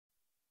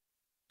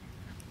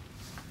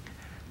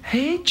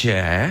Hey,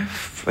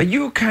 Jeff. Are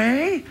you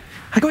okay?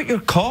 I got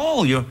your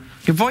call. Your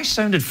voice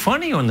sounded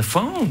funny on the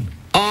phone.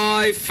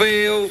 I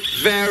feel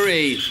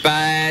very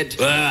bad.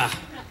 Ugh.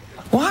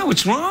 Why?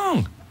 What's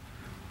wrong?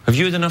 Have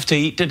you had enough to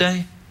eat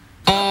today?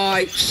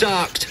 I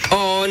sucked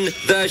on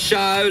the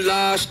show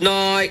last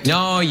night.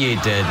 No, you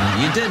didn't.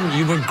 You didn't.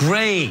 You were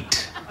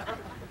great.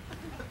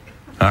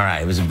 All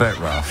right, it was a bit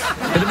rough.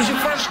 But it was your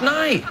first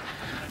night.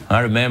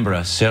 I remember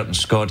a certain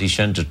Scottish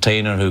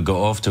entertainer who got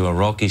off to a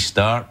rocky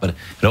start, but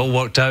it all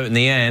worked out in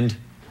the end.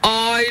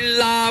 I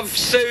love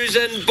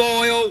Susan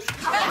Boyle.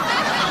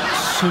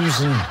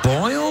 Susan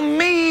Boyle?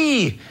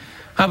 Me!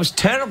 I was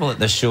terrible at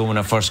this show when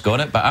I first got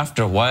it, but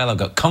after a while I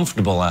got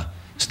comfortable. I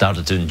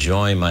started to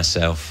enjoy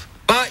myself.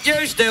 But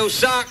you still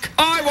suck.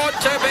 I want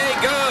to be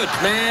good,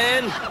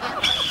 man.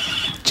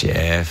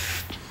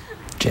 Jeff.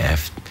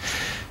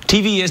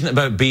 TV isn't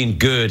about being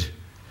good.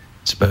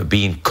 It's about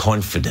being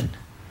confident.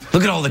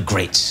 Look at all the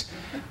greats.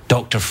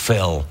 Dr.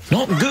 Phil,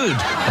 not good,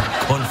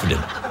 but confident.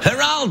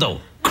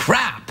 Geraldo,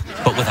 crap,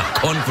 but with a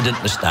confident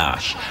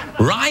moustache.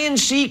 Ryan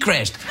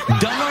Seacrest,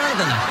 dumber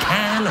than a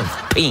can of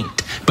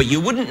paint. But you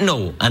wouldn't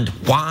know. And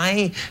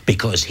why?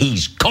 Because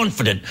he's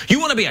confident. You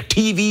want to be a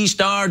TV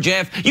star,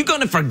 Jeff? You're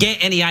going to forget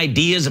any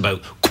ideas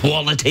about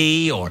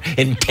quality or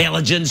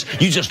intelligence.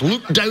 You just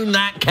look down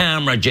that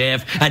camera,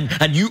 Jeff,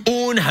 and you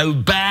own how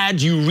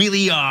bad you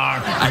really are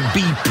and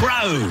be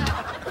proud.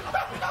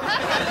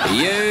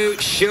 You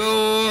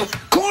sure? Of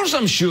course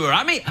I'm sure.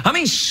 I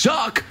may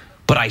suck,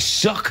 but I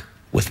suck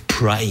with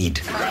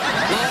pride.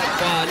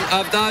 Like one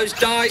of those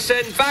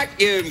Dyson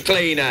vacuum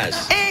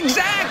cleaners.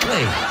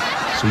 Exactly.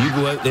 So you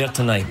go out there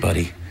tonight,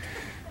 buddy,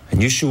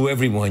 and you show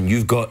everyone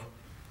you've got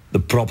the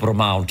proper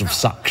amount of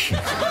suction.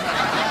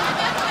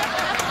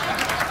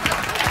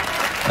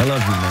 I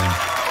love you,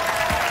 man.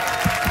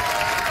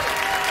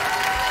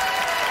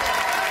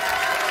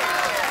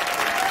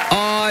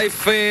 I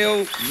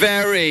feel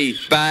very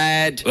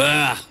bad.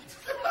 Ugh.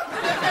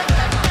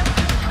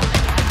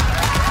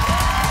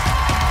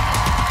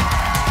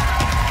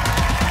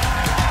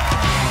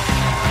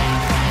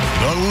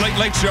 The Late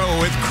Late Show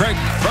with Craig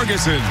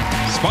Ferguson,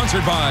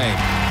 sponsored by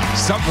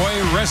Subway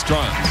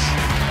Restaurants.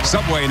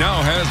 Subway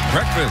now has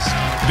breakfast.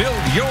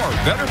 Build your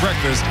better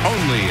breakfast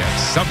only at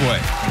Subway.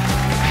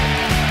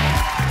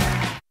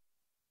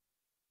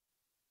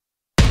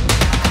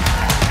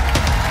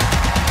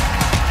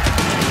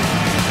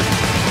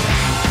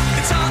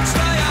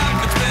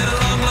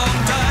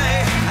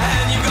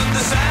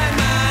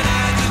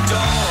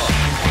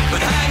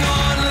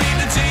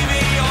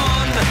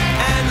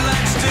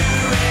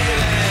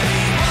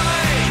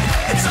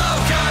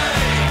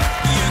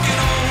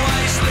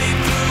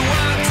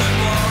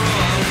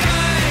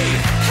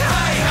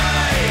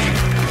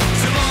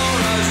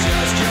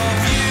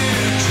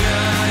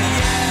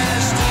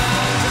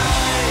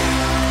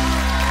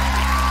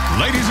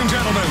 Ladies and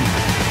gentlemen,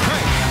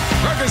 Craig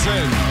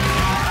Ferguson.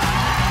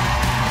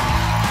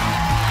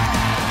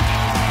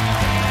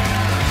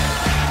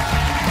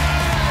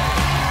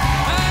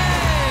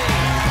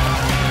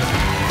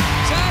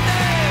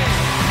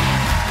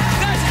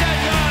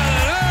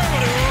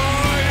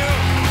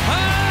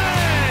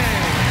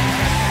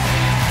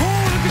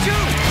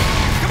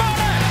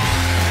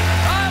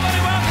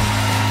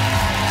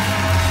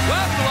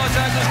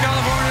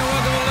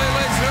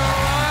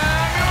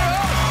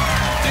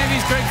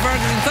 Craig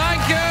Ferguson,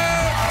 thank you.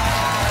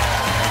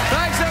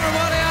 Thanks,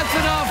 everybody. That's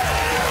enough.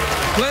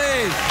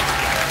 Please.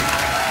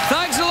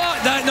 Thanks a lot.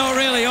 No,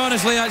 really,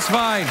 honestly, that's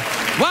fine.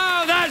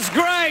 Wow, that's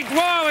great.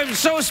 Wow, it was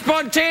so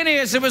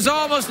spontaneous. It was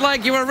almost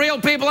like you were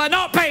real people and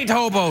not paid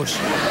hobos.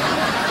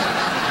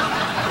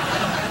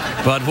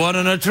 But what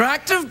an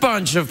attractive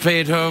bunch of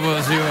paid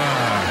hobos you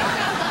are.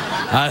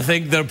 I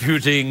think they're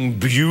putting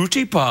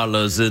beauty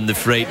parlors in the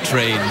freight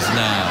trains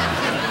now.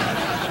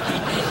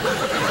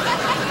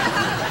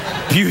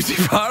 Beauty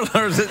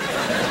parlors.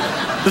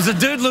 There's a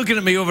dude looking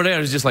at me over there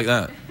who's just like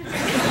that.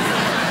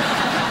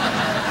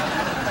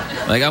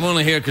 Like, I'm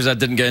only here because I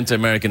didn't get into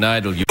American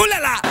Idol. You.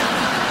 That's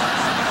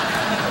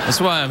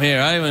why I'm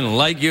here. I don't even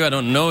like you. I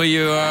don't know who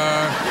you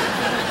are.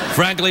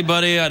 Frankly,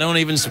 buddy, I don't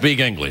even speak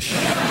English.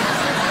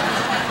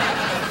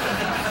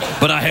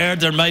 But I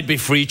heard there might be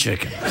free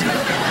chicken.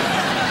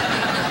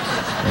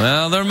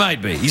 Well, there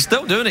might be. He's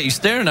still doing it. He's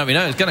staring at me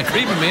now. It's kind of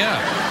creeping me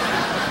out.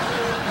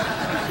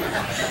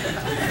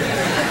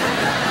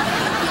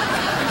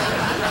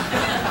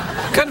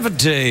 What kind of a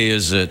day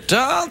is it?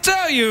 I'll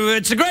tell you,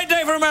 it's a great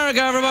day for America,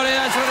 everybody.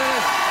 That's what it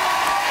is.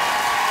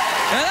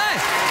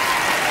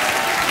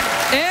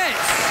 It is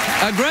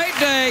a great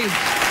day.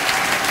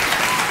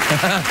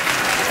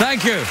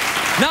 Thank you.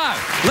 Now,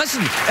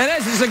 listen,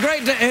 it's a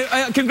great day.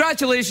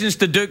 Congratulations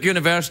to Duke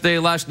University.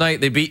 Last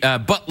night they beat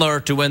Butler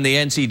to win the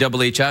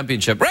NCAA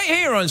championship. Right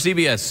here on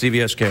CBS.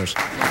 CBS Cares.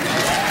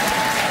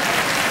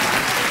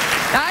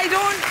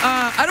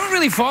 I don't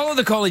really follow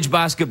the college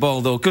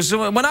basketball, though, because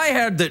when I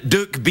heard that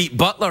Duke beat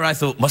Butler, I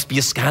thought, must be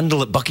a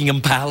scandal at Buckingham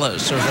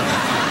Palace or something.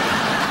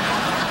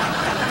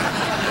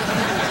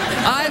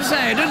 I'd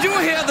say, did you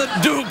hear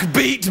that Duke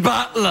beat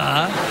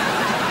Butler?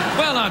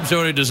 Well, I'm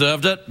sure he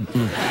deserved it.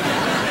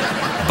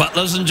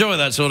 Butlers enjoy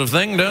that sort of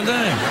thing, don't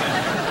they?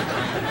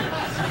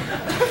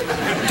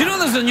 Do you know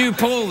there's a new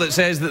poll that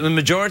says that the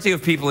majority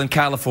of people in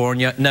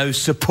California now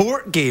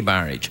support gay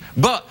marriage,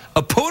 but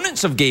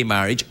opponents of gay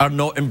marriage are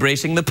not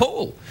embracing the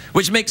poll?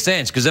 Which makes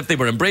sense, because if they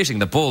were embracing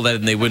the poll,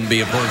 then they wouldn't be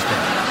opposed to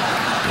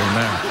gay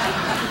marriage.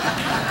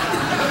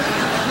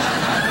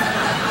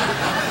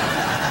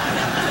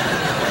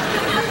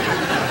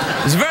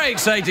 It's a very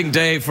exciting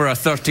day for a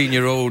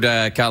 13-year-old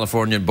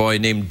Californian boy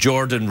named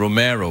Jordan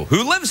Romero,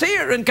 who lives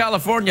here in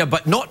California,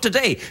 but not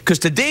today, because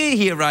today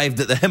he arrived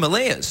at the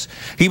Himalayas.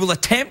 He will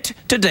attempt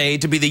today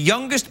to be the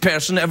youngest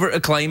person ever to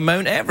climb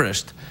Mount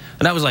Everest.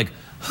 And I was like,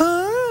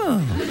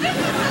 huh.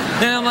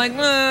 And I'm like,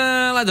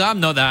 well, I'm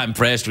not that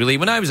impressed, really.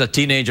 When I was a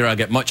teenager, I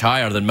get much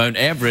higher than Mount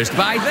Everest,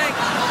 but I think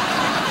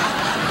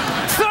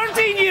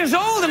 13 years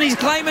old and he's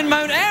climbing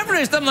Mount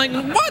Everest. I'm like,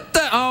 what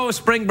the? Oh,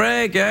 spring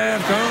break, yeah,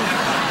 of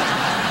course.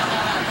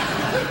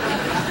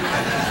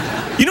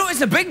 You know,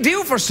 it's a big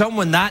deal for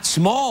someone that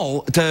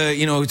small to,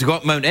 to go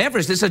up Mount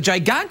Everest. It's a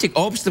gigantic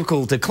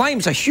obstacle to climb.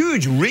 It's a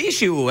huge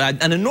ratio,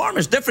 an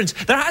enormous difference.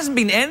 There hasn't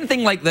been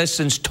anything like this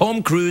since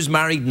Tom Cruise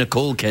married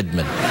Nicole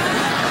Kidman.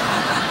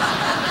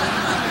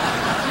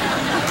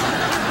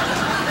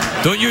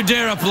 Don't you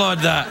dare applaud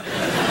that.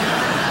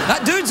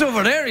 That dude's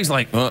over there, he's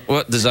like,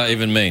 what does that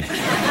even mean?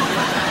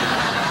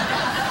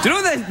 Do you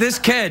know that this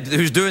kid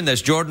who's doing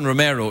this, Jordan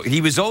Romero,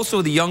 he was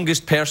also the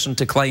youngest person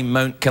to climb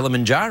Mount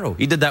Kilimanjaro.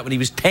 He did that when he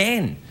was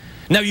 10.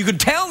 Now, you can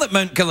tell that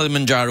Mount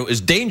Kilimanjaro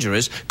is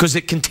dangerous because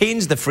it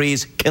contains the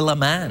phrase, kill a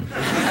man.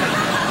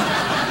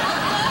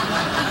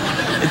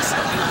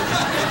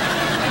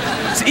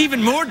 It's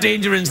even more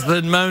dangerous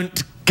than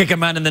Mount Kick a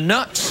Man in the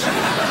Nuts.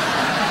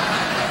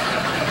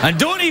 And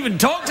don't even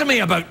talk to me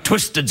about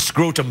Twisted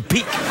Scrotum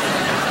Peak.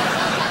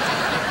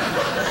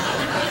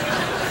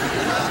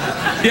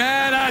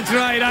 Yeah, that's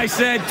right, I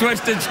said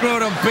Twisted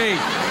Scrotum Peak.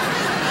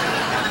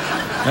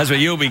 That's what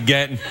you'll be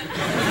getting.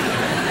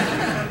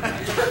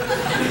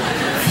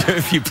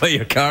 If you play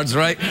your cards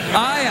right.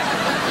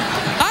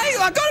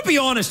 I gotta be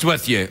honest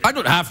with you. I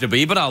don't have to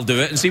be, but I'll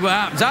do it and see what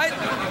happens. I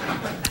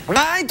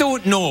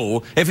don't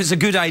know if it's a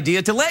good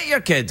idea to let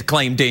your kid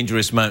climb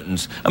dangerous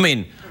mountains. I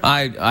mean,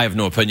 I have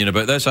no opinion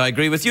about this. I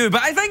agree with you.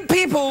 But I think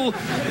people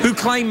who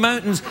climb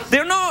mountains,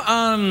 they're not,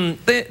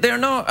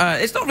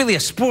 it's not really a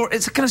sport.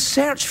 It's a kind of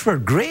search for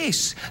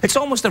grace. It's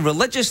almost a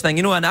religious thing,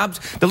 and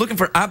they're looking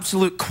for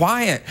absolute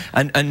quiet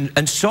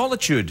and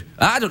solitude.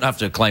 I don't have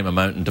to climb a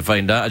mountain to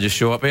find that. I just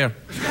show up here.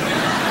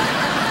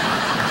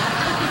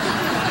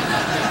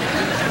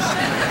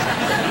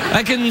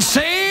 I can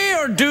say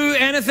or do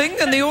anything,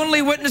 and the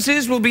only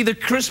witnesses will be the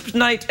crisp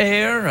night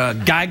air, a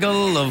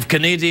gaggle of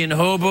Canadian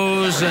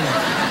hobos, and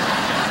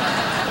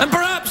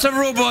perhaps a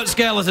robot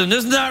skeleton.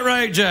 Isn't that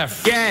right,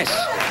 Jeff? Yes,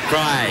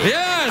 right.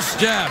 Yes,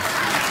 Jeff.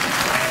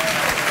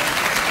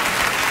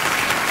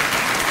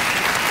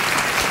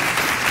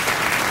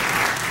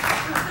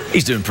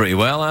 He's doing pretty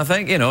well, I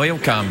think. He'll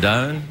calm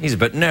down. He's a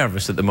bit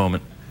nervous at the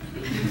moment.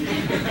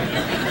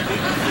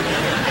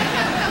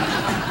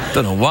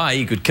 Don't know why.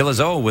 He could kill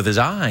us all with his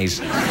eyes.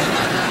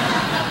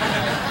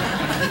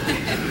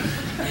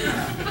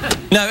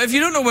 Now, if you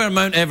don't know where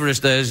Mount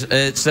Everest is,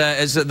 it's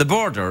at the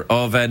border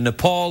of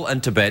Nepal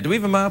and Tibet. Do we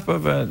have a map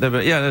of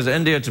Tibet? Yeah, there's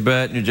India,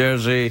 Tibet, New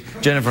Jersey,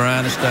 Jennifer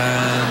Aniston,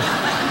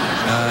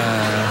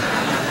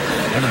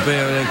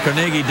 and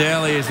Carnegie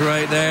Delhi is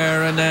right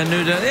there, and then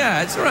New Delhi.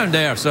 Yeah, it's around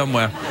there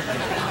somewhere.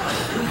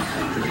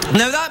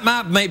 Now, that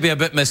map might be a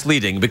bit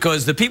misleading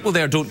because the people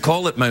there don't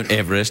call it Mount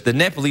Everest. The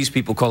Nepalese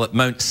people call it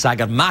Mount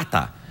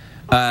Sagarmatha,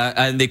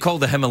 and they call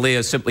the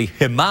Himalayas simply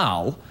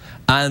Himal.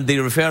 And they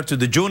refer to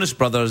the Jonas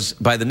Brothers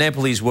by the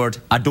Nepalese word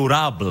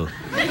adorable.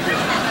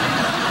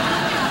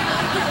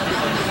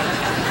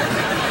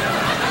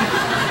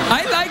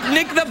 I like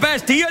Nick the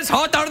best. He is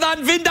hotter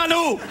than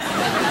Vindaloo.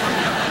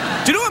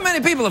 Do you know how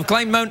many people have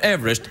climbed Mount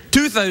Everest?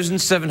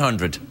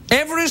 2,700.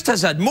 Everest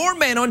has had more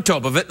men on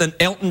top of it than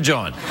Elton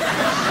John.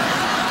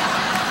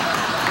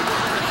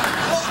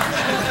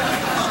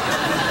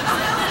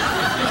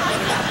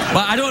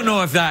 Well, I don't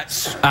know if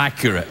that's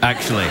accurate,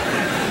 actually.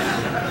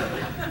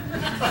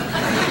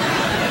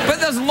 But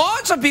there's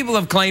lots of people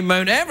have climbed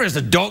Mount Everest.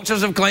 The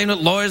doctors have climbed it,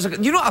 lawyers have...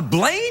 a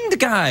blind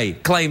guy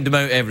climbed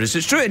Mount Everest.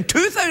 It's true. In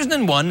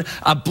 2001,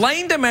 a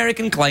blind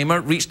American climber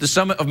reached the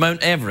summit of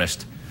Mount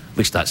Everest. At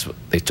least that's what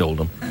they told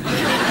him.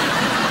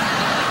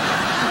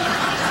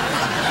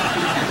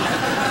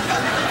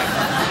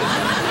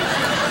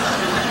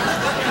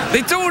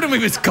 They told him he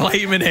was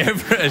climbing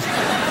Everest.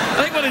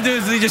 I think what they do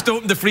is they just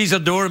opened the freezer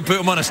door and put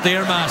him on a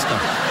Stairmaster.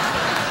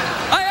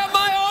 Am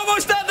I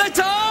almost at the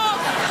top?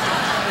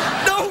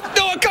 No,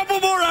 a couple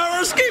more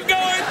hours. Keep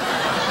going.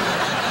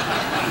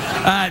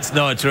 That's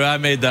not true. I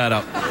made that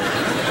up.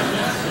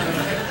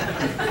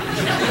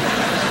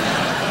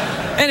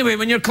 Anyway,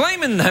 when you're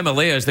climbing the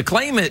Himalayas, the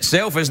climb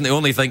itself isn't the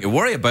only thing to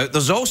worry about.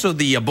 There's also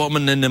the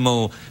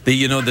abominable,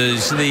 the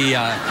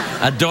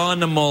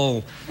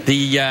adonimal,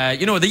 the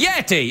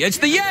Yeti. It's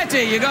the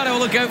Yeti. You got to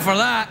look out for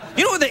that.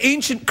 You know the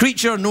ancient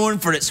creature known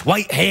for its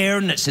white hair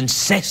and its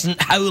incessant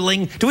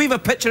howling? Do we have a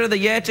picture of the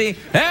Yeti?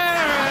 There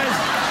it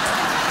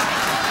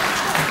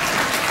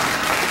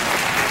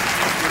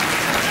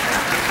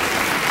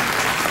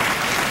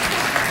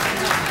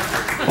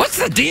is. What's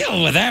the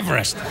deal with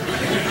Everest?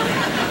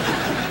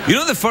 You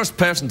know, the first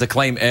person to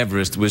climb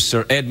Everest was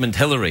Sir Edmund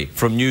Hillary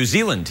from New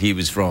Zealand. He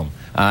was from,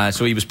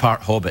 so he was part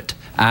Hobbit,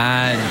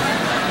 and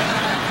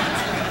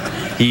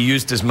he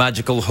used his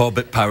magical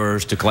Hobbit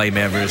powers to climb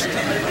Everest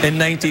in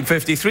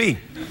 1953.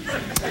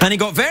 And he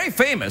got very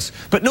famous,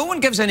 but no one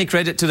gives any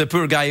credit to the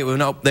poor guy who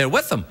went up there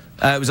with him.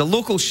 It was a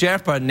local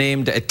Sherpa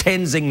named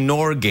Tenzing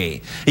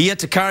Norgay. He had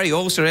to carry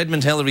all Sir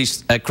Edmund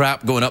Hillary's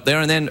crap going up there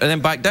and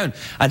then back down.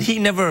 And he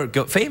never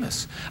got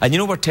famous. And you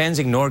know where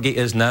Tenzing Norgay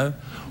is now?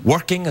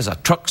 Working as a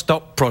truck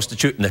stop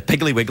prostitute in the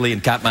Piggly Wiggly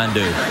in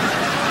Kathmandu.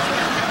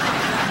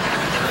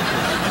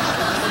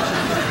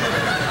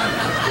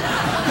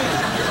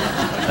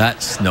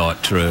 That's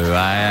not true.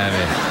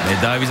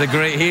 I was a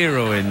great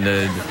hero in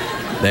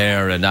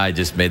there, and I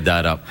just made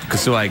that up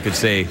so I could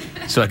say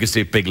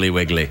Piggly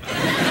Wiggly.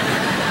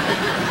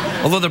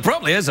 Although there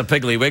probably is a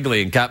Piggly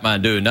Wiggly in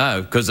Kathmandu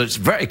now, because it's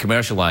very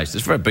commercialised.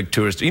 It's very big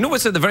tourist. You know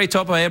what's at the very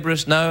top of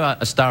Everest now?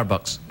 A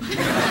Starbucks.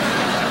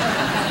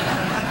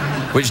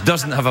 Which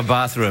doesn't have a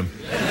bathroom.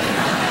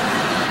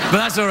 But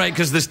that's all right,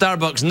 because the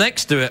Starbucks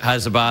next to it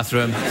has a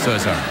bathroom, so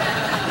it's all right.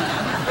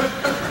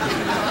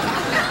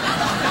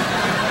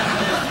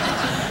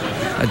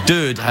 A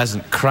dude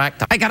hasn't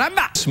cracked a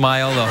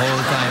smile the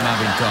whole time I've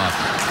been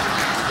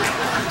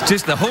talking.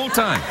 Just the whole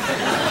time.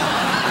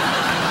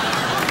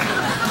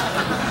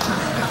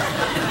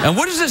 And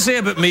what does it say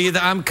about me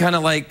that I'm kind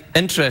of like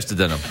interested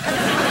in him?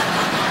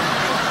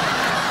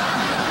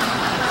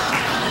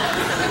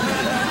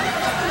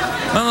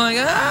 I'm like,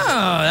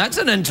 oh, that's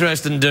an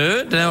interesting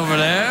dude over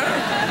there.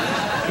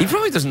 He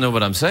probably doesn't know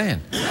what I'm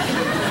saying.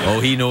 Oh,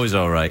 he knows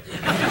all right.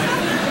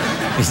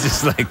 He's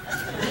just like,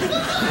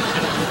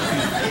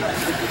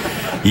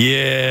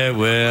 yeah,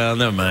 well,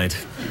 never mind.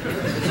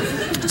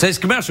 So it's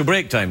commercial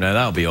break time now.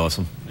 That'll be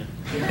awesome.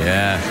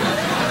 Yeah.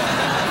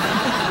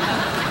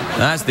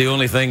 That's the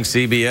only thing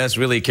CBS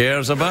really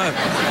cares about.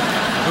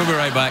 We'll be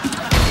right back.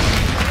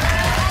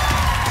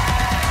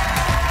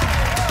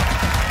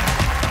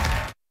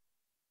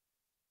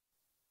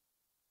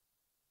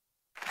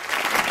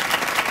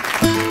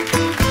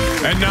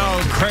 And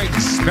now,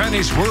 Craig's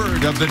Spanish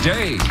word of the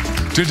day.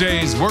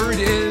 Today's word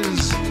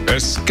is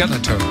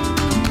esqueleto.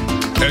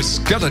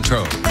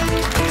 Esqueleto.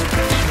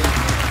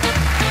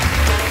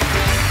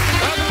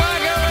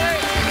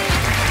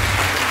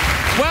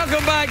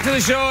 Welcome back to the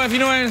show. If you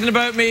know anything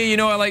about me, you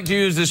know I like to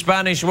use the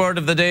Spanish word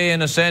of the day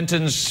in a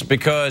sentence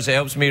because it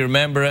helps me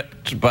remember it,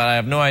 but I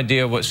have no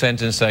idea what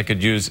sentence I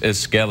could use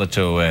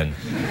esqueleto in.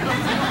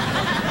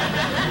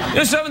 You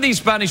know, some of these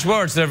Spanish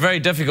words, they're very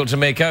difficult to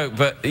make out,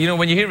 but, you know,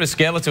 when you hear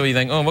esqueleto, you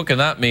think, oh, what can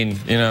that mean,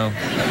 you know?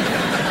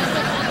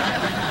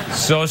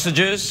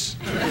 Sausages?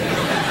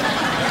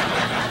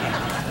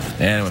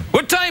 Anyway.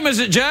 What time is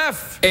it,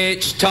 Jeff?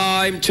 It's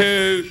time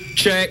to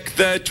check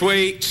the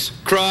tweets,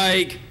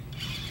 Craig.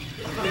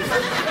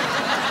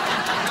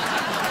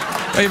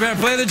 Oh, you better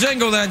play the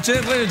jingle then,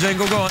 Chip. Play the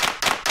jingle, go on.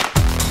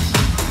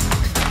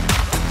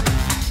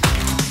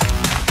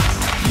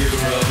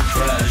 Euro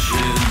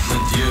crashes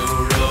and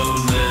Euro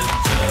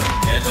litter.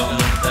 Get on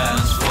the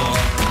dance floor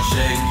and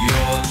shake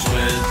your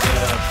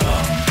Twitter.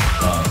 Bum,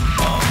 bum,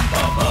 bum,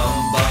 bum, bum,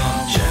 bum.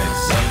 Check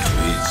some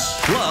tweets.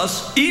 Plus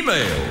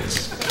emails.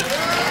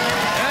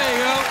 There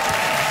you go.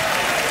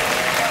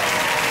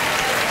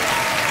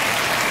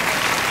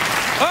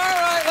 All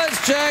right, let's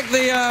check the,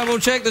 we'll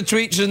check the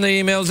tweets and the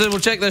emails. We'll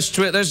check this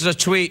tweet. This is a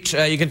tweet.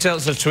 You can tell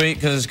it's a tweet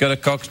because it's got a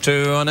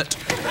cockatoo on it.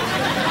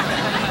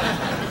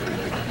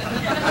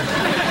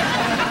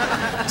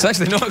 It's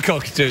actually not a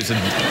cockatoo, it's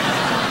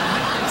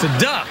a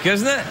duck,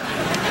 isn't it?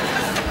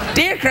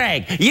 Dear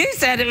Craig, you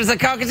said it was a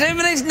cockatoo,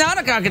 but it's not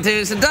a cockatoo,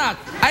 it's a duck.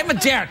 I'm a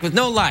jerk with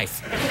no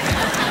life.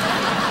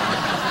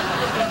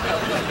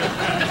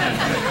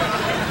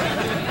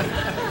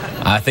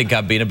 I think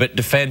I've been a bit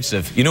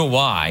defensive. You know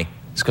why?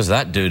 It's because of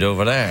that dude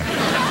over there.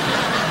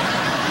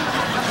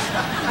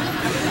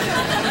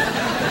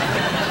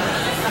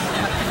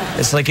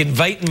 It's like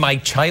inviting my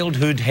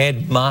childhood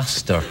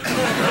headmaster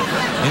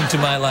into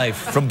my life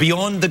from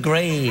beyond the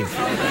grave.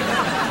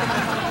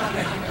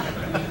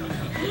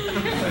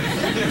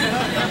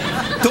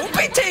 Don't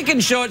be taking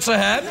shots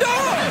at him,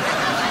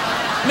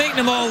 no! Making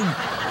them all...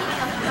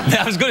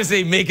 I was going to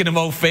say making them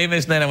all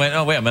famous, and then I went,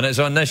 oh, wait a minute, it's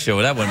on this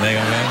show. That wouldn't make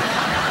them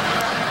right.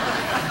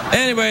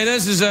 Anyway,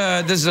 this is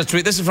a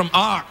tweet. This is from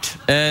Art,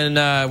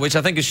 and which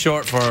I think is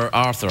short for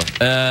Arthur.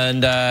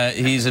 And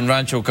he's in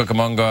Rancho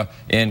Cucamonga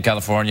in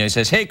California. He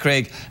says, hey,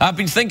 Craig, I've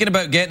been thinking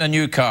about getting a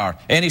new car.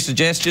 Any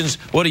suggestions?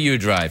 What do you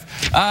drive?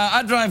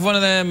 I drive one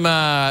of them,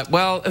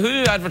 well,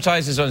 who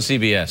advertises on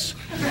CBS?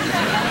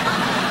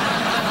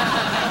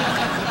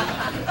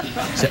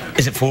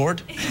 Is it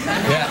Ford?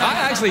 Yeah,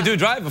 I actually do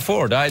drive a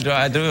Ford. I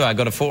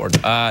got a Ford.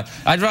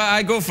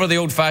 I go for the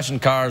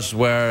old-fashioned cars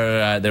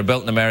where they're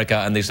built in America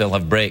and they still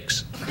have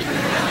brakes.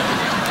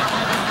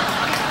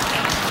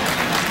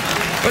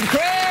 But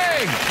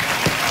Craig!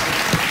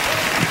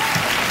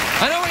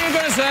 I know what you're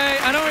going to say.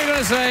 I know what you're going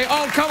to say.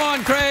 Oh, come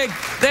on, Craig.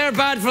 They're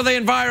bad for the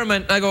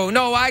environment. I go,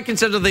 no, I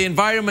consider the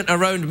environment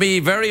around me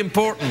very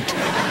important.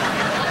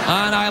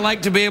 And I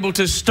like to be able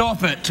to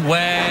stop it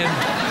when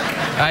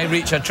I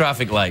reach a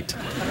traffic light.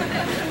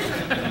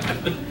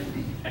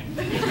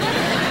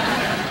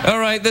 All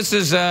right, this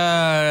is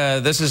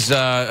a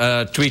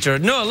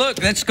tweeter. No, look,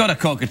 that's got a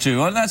cockatoo.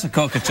 Oh, that's a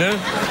cockatoo.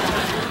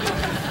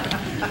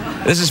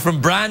 This is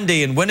from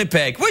Brandy in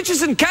Winnipeg, which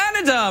is in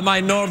Canada,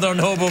 my northern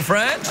hobo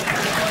friend.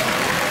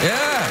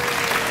 Yeah.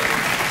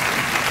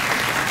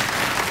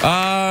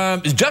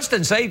 It's just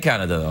inside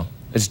Canada, though.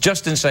 It's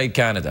just inside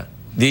Canada.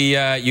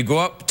 You go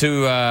up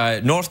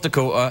to North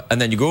Dakota, and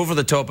then you go over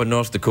the top of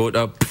North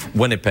Dakota,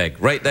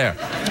 Winnipeg, right there.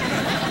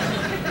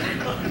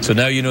 So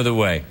now you know the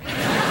way.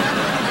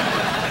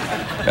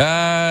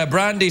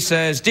 Brandy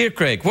says, Dear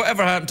Craig,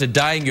 whatever happened to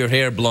dyeing your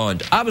hair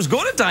blonde? I was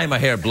going to dye my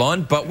hair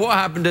blonde, but what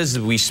happened is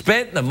we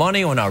spent the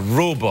money on a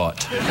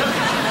robot.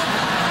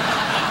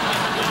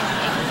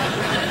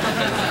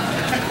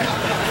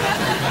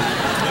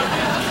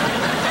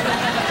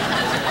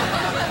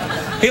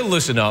 He'll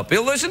loosen up.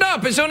 He'll loosen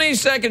up. It's only his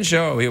second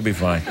show. He'll be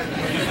fine. All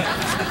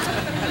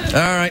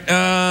right.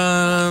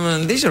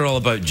 These are all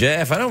about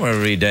Jeff. I don't want to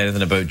read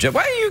anything about Jeff.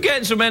 Why are you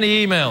getting so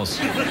many emails?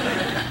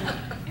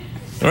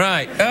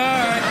 Right. All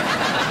right.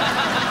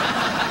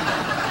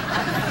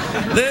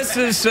 This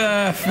is... Do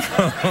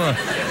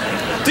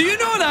you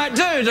know that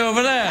dude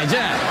over there,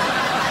 Jeff?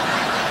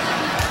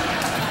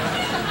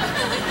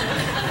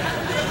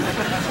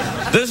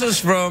 This is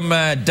from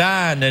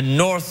Dan in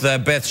North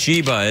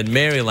Bathsheba in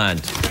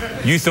Maryland.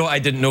 You thought I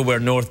didn't know where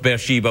North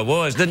Bathsheba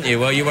was, didn't you?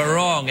 Well, you were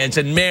wrong. It's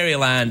in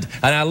Maryland,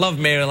 and I love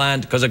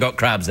Maryland because I got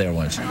crabs there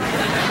once.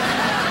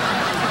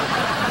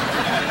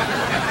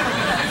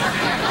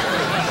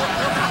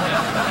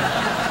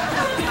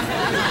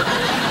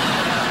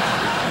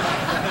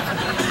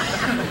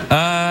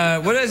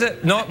 What is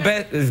it?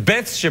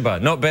 Bathsheba,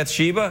 not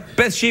Bathsheba.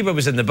 Bathsheba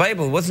was in the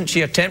Bible. Wasn't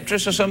she a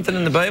temptress or something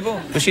in the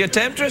Bible? Was she a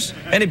temptress?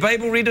 Any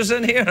Bible readers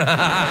in here? Yeah,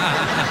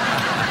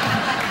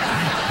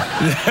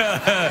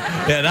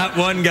 that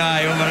one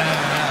guy over there.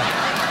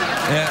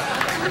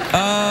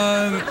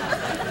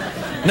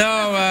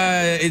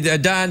 Yeah.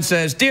 Dan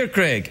says, Dear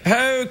Craig,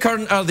 how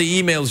current are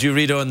the emails you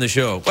read on the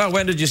show? Well,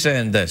 when did you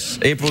send this?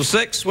 April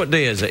 6th? What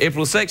day is it?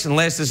 April 6th,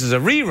 unless this is a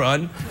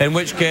rerun, in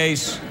which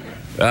case,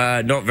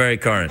 not very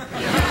current.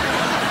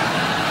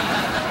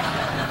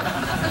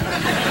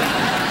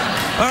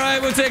 All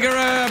right, we'll take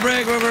a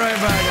break. We'll be right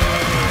back.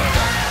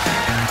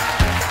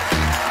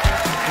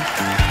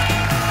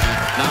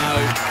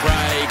 No,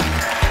 Craig.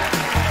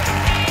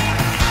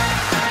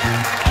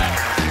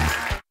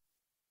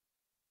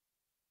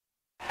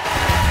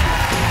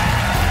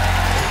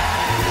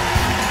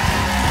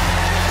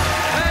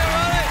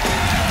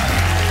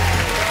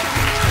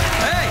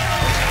 Hey,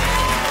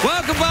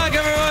 welcome back,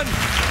 everyone.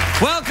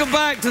 Welcome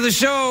back to the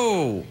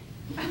show.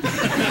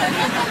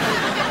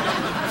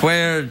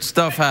 Where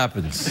stuff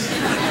happens.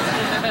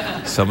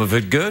 Some of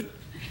it good,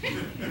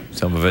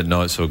 some of it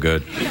not so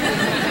good.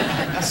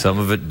 Some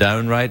of it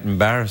downright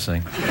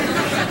embarrassing.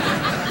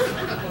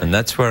 And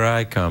that's where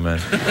I come in.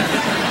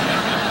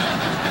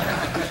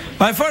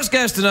 My first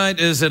guest tonight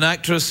is an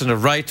actress and a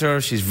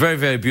writer. She's a very,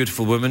 very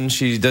beautiful woman.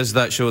 She does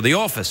that show, The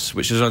Office,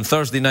 which is on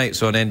Thursday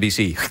nights on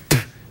NBC.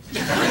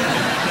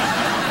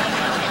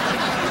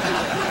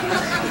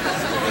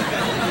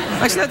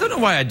 Actually, I don't know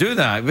why I do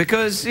that,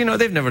 because, you know,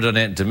 they've never done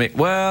anything to me.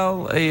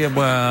 Well,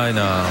 I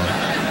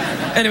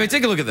know. Anyway,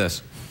 take a look at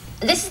this.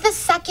 This is the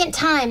second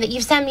time that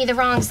you've sent me the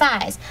wrong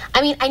size.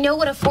 I mean, I know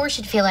what a 4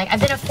 should feel like.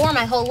 I've been a 4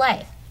 my whole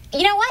life.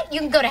 You know what?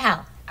 You can go to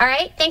hell, all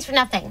right? Thanks for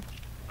nothing.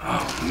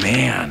 Oh,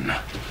 man.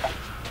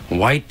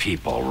 White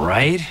people,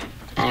 right?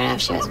 I don't know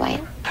if she was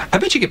white. I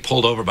bet you get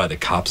pulled over by the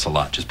cops a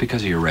lot just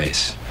because of your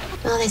race.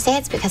 Well, they say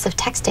it's because of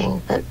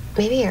texting, but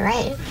maybe you're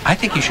right. I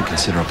think you should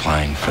consider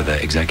applying for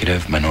the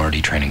Executive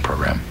Minority Training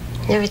Program.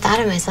 Never thought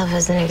of myself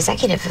as an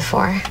executive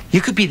before.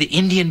 You could be the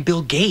Indian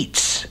Bill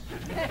Gates.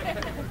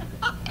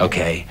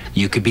 Okay,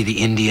 you could be the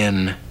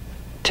Indian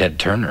Ted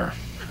Turner.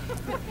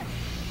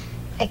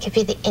 I could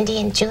be the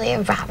Indian Julia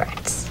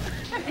Roberts.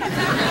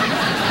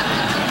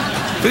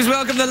 Please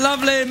welcome the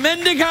lovely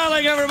Mindy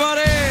Kaling,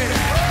 everybody!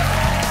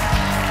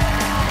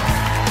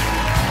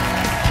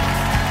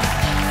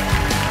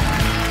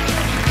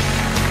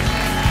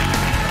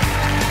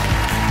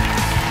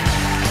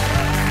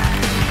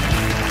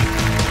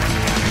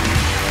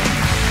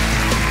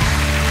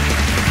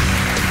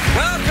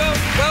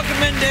 Welcome,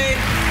 Mindy.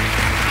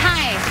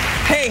 Hi.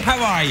 Hey,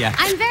 how are you?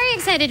 I'm very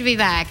excited to be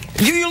back.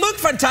 You look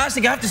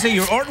fantastic. I have to say,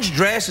 your orange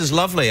dress is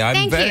lovely. I'm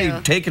Thank very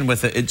you. taken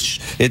with it.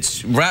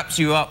 It wraps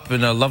you up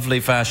in a lovely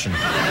fashion.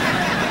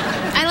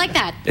 I like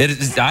that.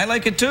 I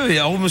like it too.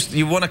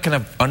 You want to kind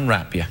of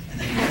unwrap you.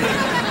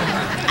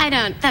 I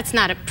don't. That's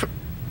not a.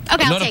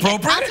 Okay, I'll Not take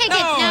appropriate? it. I'll take it. No,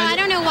 I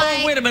don't know why.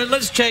 Oh, wait a minute.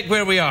 Let's check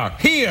where we are.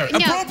 Here. No,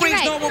 Appropriate's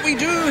right. not what we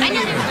do I know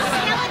here. there's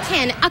a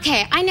skeleton.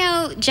 Okay, I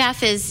know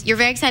Jeff is. You're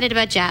very excited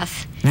about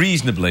Jeff.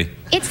 Reasonably.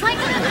 It's like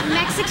a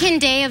Mexican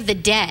Day of the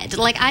Dead.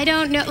 Like, I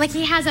don't know. Like,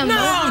 he has a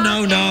mohawk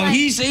No. and, like-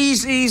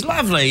 He's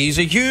lovely. He's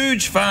a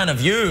huge fan of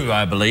you,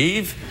 I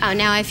believe. Oh,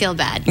 now I feel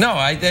bad. No,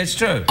 that's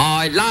true.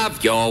 I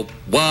love your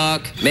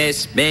work,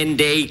 Miss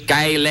Mindy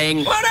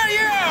Kaling. What are you?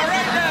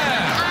 Right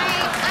there.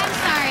 I'm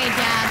sorry,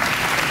 Jeff.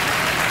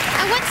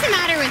 What's the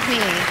matter with me?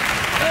 I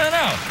don't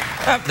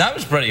know. That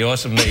was pretty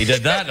awesome that he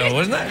did that, though,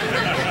 wasn't it?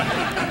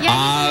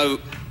 Yeah, Oh,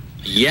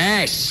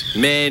 yes,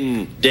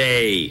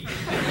 Mindy.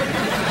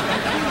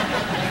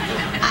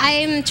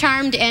 I'm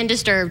charmed and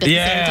disturbed at the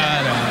same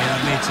time. I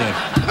know. Me too.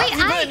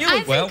 Wait, You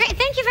look well. great.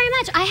 Thank you very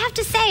much. I have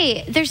to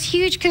say, there's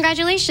huge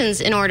congratulations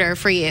in order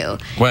for you.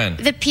 When?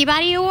 The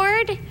Peabody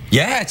Award.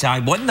 Yeah, I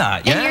won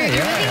that. And your movie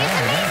is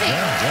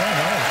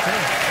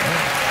amazing.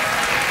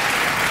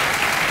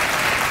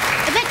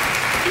 But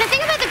the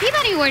thing about the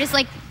Peabody Award is,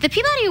 like, the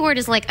Peabody Award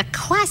is like a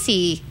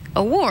classy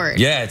award.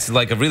 Yeah, it's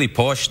like a really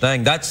posh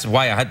thing. That's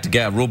why I had to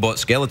get a robot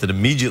skeleton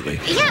immediately.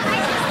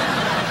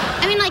 Yeah.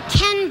 I mean, like,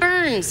 Ken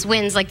Burns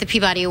wins, like, the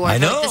Peabody Award I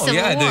for, know, like, the Civil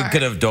yeah, War. they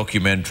could have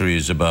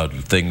documentaries about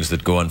things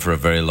that go on for a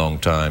very long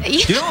time.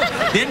 Yeah. You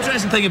know, the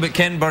interesting thing about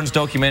Ken Burns'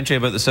 documentary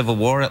about the Civil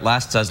War, it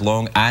lasts as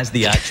long as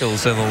the actual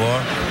Civil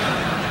War.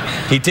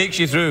 He takes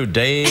you through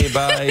day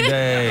by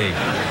day.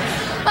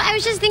 Well, I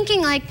was just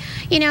thinking, like,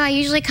 you know, I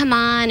usually come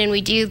on and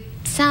we do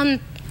some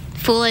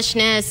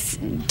foolishness,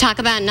 talk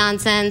about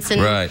nonsense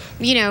and, Right.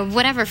 you know,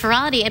 whatever,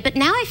 frivolity. But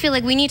now I feel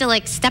like we need to,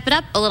 like, step it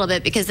up a little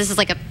bit because this is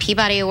like a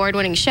Peabody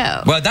Award-winning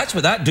show. Well, that's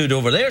what that dude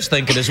over there is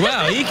thinking as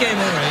well. He came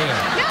over here.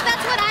 No,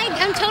 that's what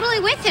I'm totally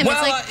with him.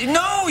 Well, it's like,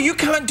 no, you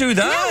can't do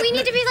that. no, we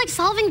need to be, like,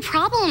 solving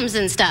problems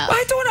and stuff.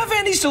 I don't have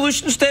any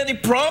solutions to any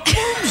problems.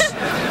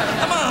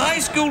 I'm a high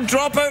school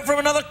dropout from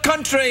another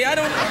country. I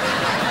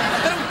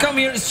don't come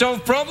here to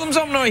solve problems.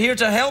 I'm not here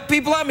to help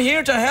people. I'm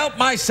here to help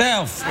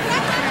myself.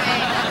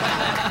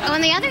 Oh,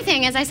 and the other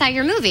thing is I saw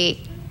your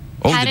movie.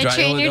 Oh, How the to dra-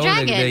 Train Your oh,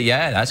 the- Dragon.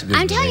 yeah, that's a good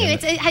I'm movie, telling you,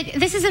 isn't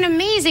this is an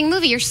amazing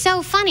movie. You're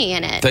so funny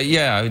in it.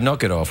 Yeah,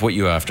 knock it off. What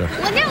you after?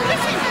 Well, no, listen.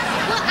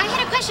 Well, I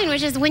had a question,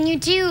 which is when you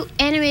do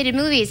animated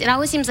movies, it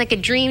always seems like a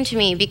dream to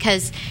me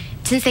because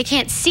since they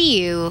can't see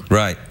you.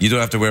 Right, you don't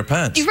have to wear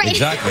pants. Right.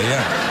 Exactly,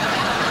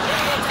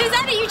 yeah. Is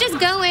that it? You just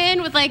go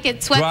in with like a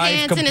Drive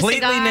sweatpants and a completely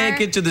cigar?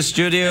 naked to the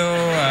studio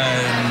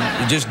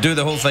and you just do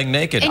the whole thing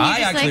naked. And you I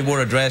just, actually like-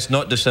 wore a dress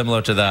not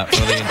dissimilar to that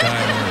for the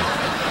entire movie.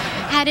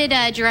 How did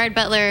Gerard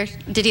Butler,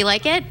 did he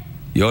like it?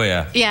 Oh,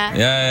 yeah. Yeah.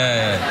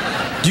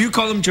 Yeah. Do you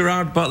call him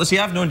Gerard Butler? See,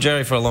 I've known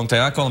Jerry for a long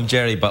time. I call him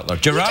Jerry Butler.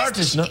 Gerard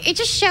is not... It's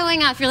just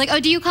showing off. You're like, oh,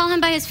 do you call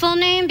him by his full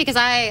name? Because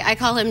I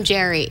call him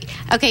Jerry.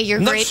 Okay, you're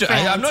great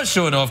friends. I'm not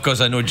showing off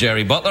because I know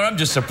Jerry Butler. I'm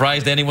just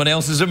surprised anyone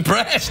else is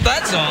impressed.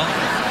 That's all.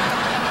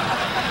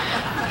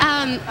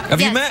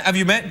 Have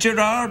you met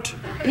Gerard?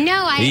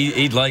 No,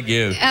 He'd like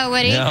you. Oh,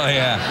 would he? Oh,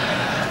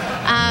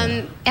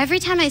 yeah. Every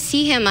time I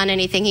see him on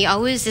anything, he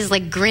always is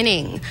like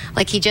grinning,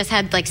 like he just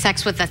had like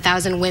sex with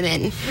 1,000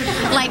 women.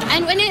 Like,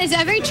 and it's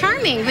very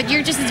charming, but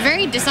it's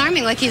very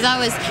disarming. Like he's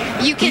always,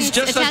 you can He's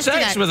just had attest to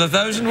sex that. with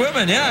 1,000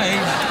 women,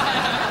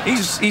 yeah.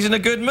 He's in a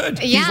good mood.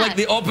 Yeah. He's like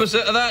the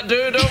opposite of that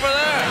dude over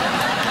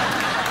there.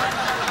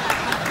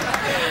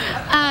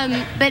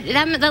 But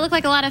that looked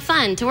like a lot of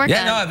fun to work on.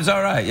 Yeah, no, it was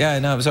all right. Yeah,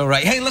 no, it was all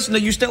right. Hey, listen, are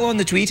you still on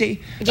the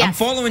Tweety? Yes. I'm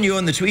following you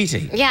on the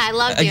Tweety. Yeah, I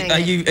love doing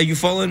it. Are you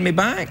following me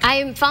back?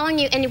 I'm following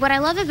you, and what I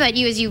love about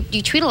you is you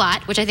tweet a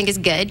lot, which I think is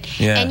good,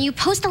 Yeah. and you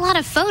post a lot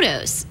of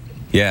photos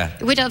Yeah.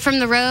 From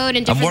the road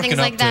and I'm different working things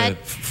like up that. to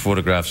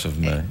photographs of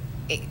me.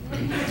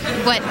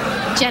 What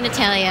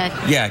genitalia?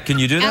 Yeah, can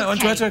you do that on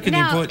Okay. Twitter? Can no,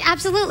 you put...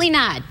 absolutely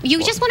not.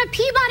 You just won a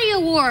Peabody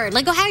Award.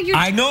 Like, how you're...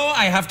 I know,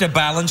 I have to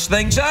balance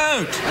things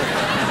out.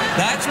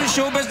 That's what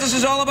show business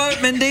is all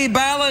about, Mindy.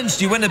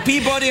 Balanced. You win a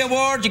Peabody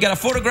Award, you get a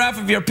photograph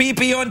of your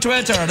pee-pee on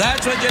Twitter.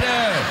 That's what you do.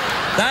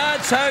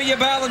 That's how you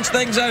balance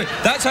things out.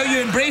 That's how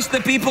you embrace the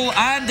people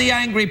and the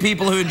angry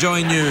people who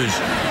enjoy news.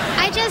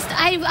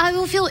 I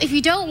will feel, if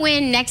you don't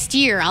win next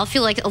year, I'll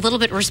feel like a little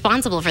bit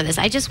responsible for this.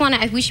 I just want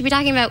to, we should be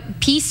talking about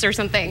peace or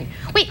something.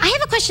 Wait, I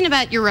have a question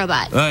about your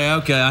robot. Oh, yeah,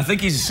 okay. I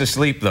think he's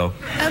asleep, though.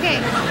 Okay.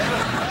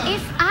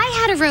 If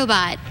I had a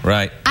robot,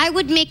 Right. I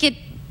would make it,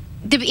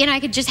 I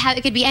could just have,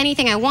 it could be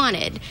anything I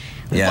wanted.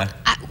 Yeah.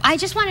 I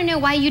just want to know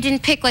why you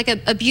didn't pick like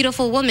a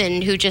beautiful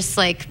woman who just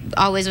like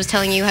always was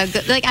telling you how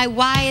good, like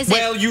why is it?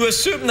 Well, you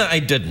assume that I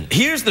didn't.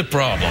 Here's the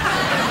problem.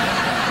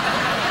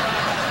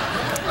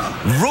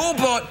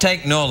 Robot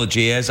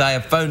technology, as I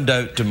have found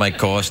out to my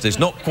cost, is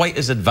not quite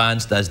as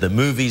advanced as the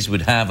movies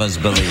would have us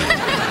believe.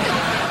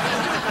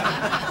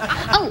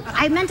 Oh,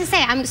 I meant to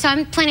say,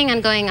 I'm planning on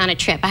going on a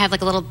trip. I have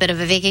like a little bit of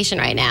a vacation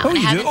right now. Oh, and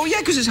I you do? haven't- Oh, yeah,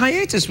 because it's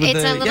hiatus with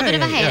It's the... a little bit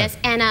of a hiatus,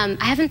 and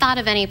I haven't thought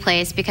of any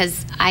place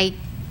because I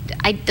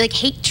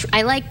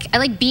I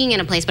like being in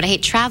a place, but I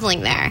hate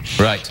traveling there.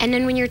 Right. And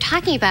then when you're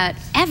talking about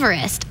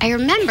Everest, I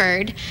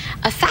remembered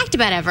a fact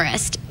about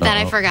Everest that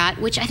I forgot,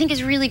 which I think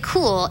is really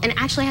cool and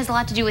actually has a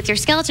lot to do with your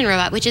skeleton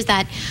robot, which is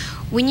that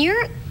when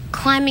you're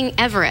climbing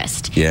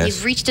Everest,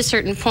 you've reached a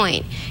certain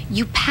point,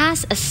 you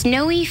pass a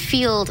snowy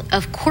field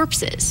of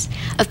corpses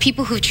of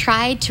people who've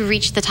tried to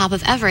reach the top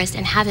of Everest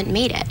and haven't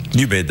made it.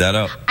 You made that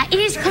up. It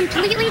is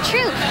completely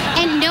true.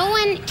 And no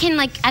one can,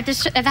 like, at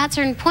that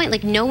certain point,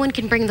 like, no one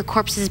can bring the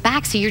corpses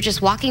back. So you're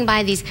just walking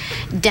by these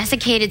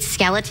desiccated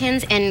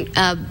skeletons and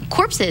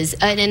corpses.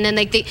 And then,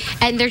 like,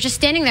 they're just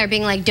standing there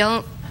being like,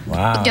 don't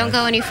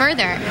go any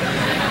further.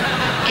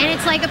 And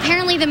it's like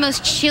apparently the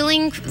most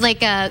chilling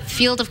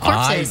field of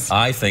corpses.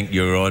 I think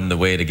you're on the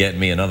way to getting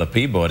me another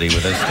Peabody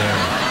with this story.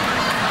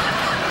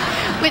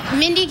 With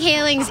Mindy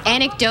Kaling's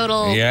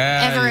anecdotal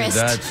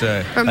Everest remarks.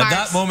 At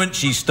that moment,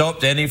 she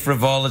stopped any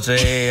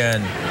frivolity,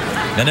 and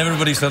then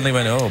everybody suddenly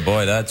went, "Oh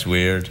boy, that's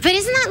weird." But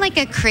isn't that like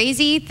a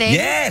crazy thing?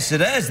 Yes, it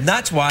is. And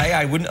that's why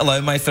I wouldn't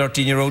allow my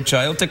 13-year-old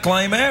child to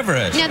climb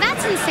Everest. No,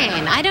 that's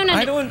insane. I don't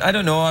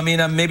know. I mean,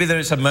 maybe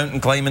there's a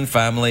mountain climbing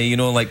family. You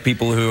know, like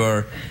people who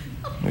are.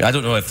 I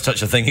don't know if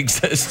such a thing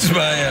exists,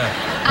 but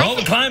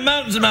we climb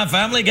mountains in my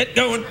family. Get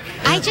going.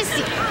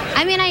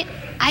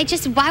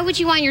 Why would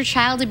you want your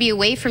child to be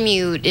away from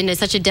you in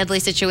such a deadly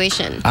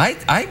situation?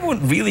 I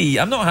won't really.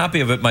 I'm not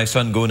happy about my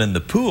son going in the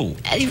pool.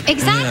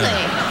 Exactly.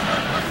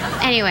 Yeah.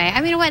 Anyway,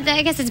 I mean,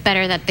 I guess it's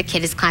better that the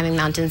kid is climbing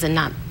mountains and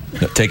not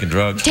taking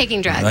drugs.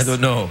 Taking drugs. I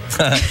don't know.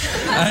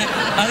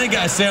 I think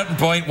at a certain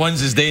point,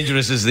 one's as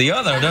dangerous as the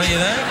other, don't you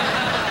think?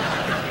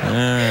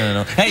 I don't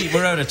know. Hey,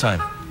 we're out of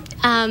time.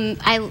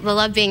 I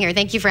love being here.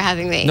 Thank you for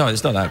having me. No,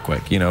 it's not that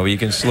quick. You know, you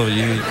can slow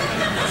you.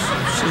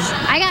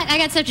 I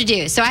got stuff to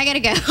do, so I gotta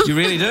go. You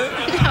really do?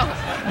 No.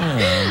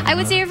 I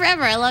would stay here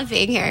forever. I love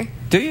being here.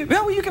 Do you?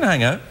 Well, you can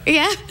hang out.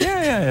 Yeah?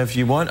 Yeah, if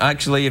you want.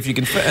 Actually, if you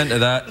can fit into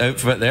that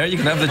outfit there, you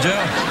can have the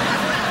job.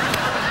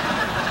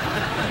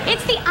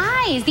 It's the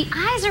eyes. The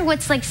eyes are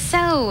what's like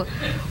so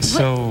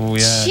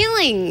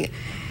chilling.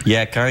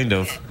 Yeah, kind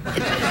of.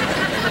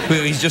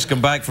 Well, he's just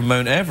come back from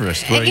Mount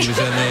Everest, where he was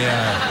in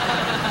the...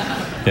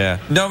 Yeah.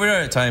 No, we're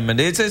out of time,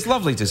 Mindy. It's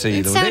lovely to see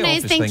you, though. It's so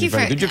nice. Thank you for...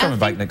 You're coming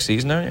back next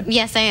season, aren't you?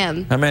 Yes, I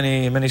am. How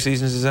many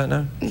seasons is that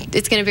now?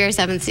 It's going to be our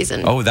 7th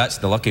season. Oh, that's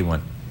the lucky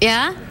one.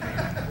 Yeah?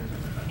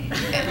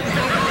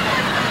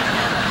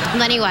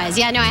 Money-wise.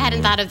 Yeah, no, I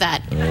hadn't thought of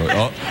that.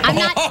 I'm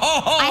not...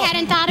 I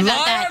hadn't thought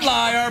about that.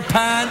 Liar,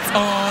 pants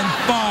on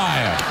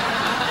fire.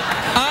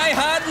 I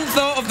hadn't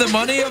thought of the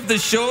money of the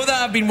show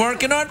that I've been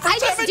working on for 7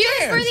 years. I just do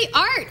it for the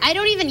art. I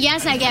don't even...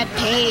 Yes, I get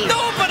paid.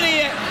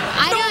 Nobody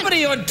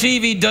on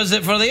TV does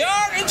it for the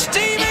art. It's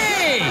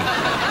TV.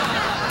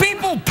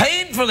 People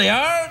paint for the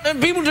art,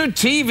 and people do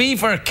TV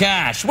for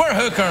cash. We're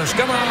hookers.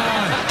 Come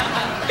on.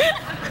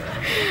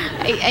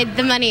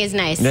 The money is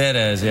nice. It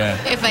is, yeah.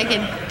 If I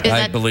could...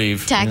 I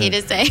believe. Tacky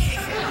to say.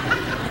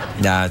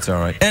 Nah, it's all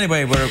right.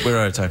 Anyway, we're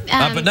out of time.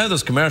 But now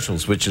there's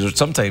commercials, which is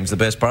sometimes the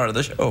best part of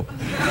the show.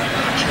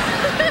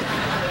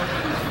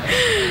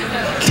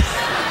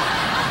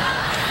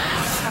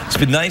 It's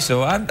been nice,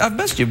 though. I've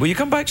missed you. Will you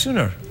come back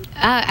sooner?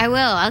 I will.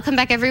 I'll come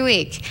back every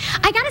week.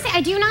 I gotta say, I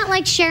do not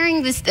like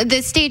sharing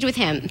this stage with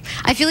him.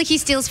 I feel like he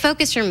steals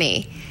focus from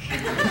me.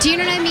 Do you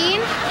know what I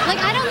mean? Like,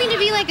 I don't mean to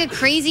be like a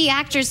crazy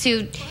actress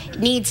who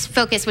needs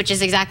focus, which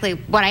is exactly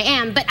what I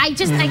am, but I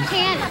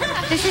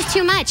can't. This is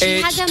too much.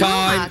 It's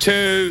time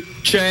to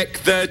check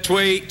the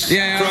tweets.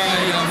 Yeah,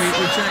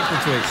 we check the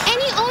tweets.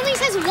 And he only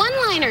says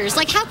one-liners.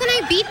 Like, how can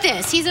I beat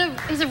this? He's a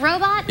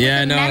robot with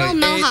a metal it's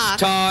mohawk.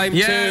 time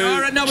to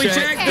all right, no, we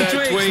check the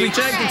tweets. We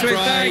check the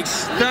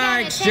tweets.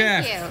 Thanks,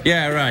 Jeff. Thank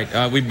Yeah,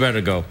 right. We'd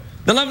better go.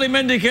 The lovely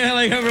Mindy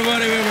Kaling,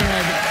 everybody. We'll be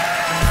right back.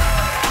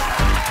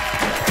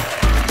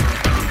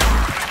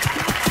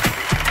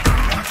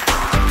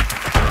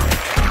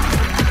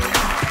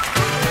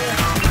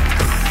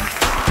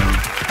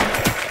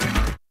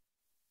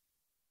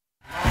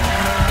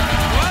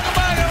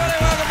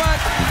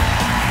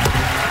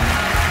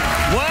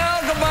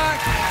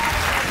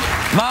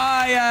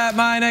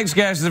 My next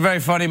guest is a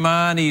very funny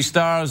man. He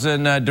stars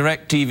in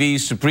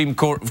DirecTV's Supreme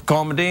Court of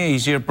Comedy.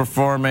 He's here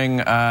performing...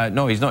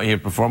 no, he's not here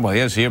performing. Well, he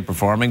is here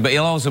performing, but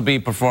he'll also be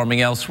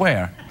performing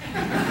elsewhere.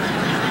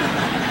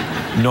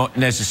 Not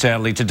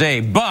necessarily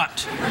today,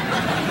 but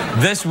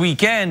this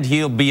weekend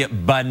he'll be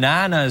at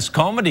Bananas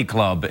Comedy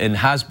Club in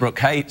Hasbrook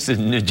Heights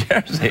in New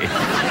Jersey.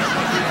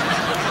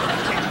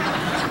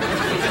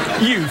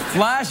 You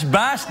flash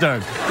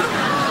bastard.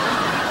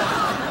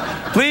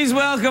 Please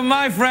welcome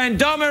my friend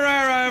Tom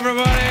Irrera,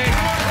 everybody.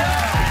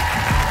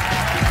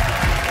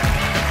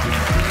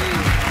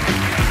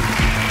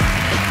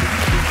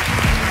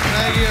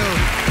 Thank you.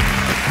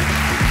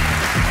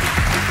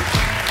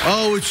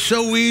 Oh, it's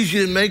so easy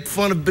to make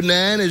fun of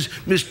bananas,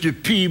 Mr.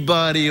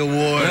 Peabody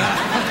Award.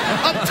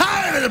 I'm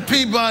tired of the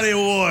Peabody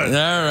Award. All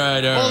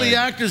right. All the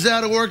actors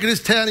out of work in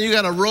this town, and you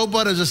got a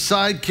robot as a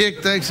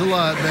sidekick. Thanks a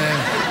lot, man.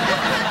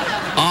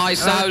 I I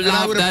so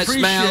love the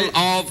smell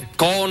of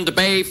corned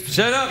beef.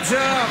 Shut up,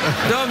 shut up.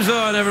 Thumbs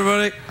on,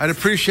 everybody. I'd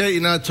appreciate you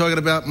not talking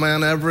about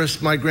Mount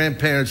Everest. My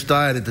grandparents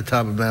died at the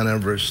top of Mount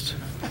Everest.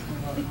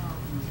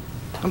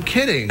 I'm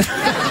kidding. You think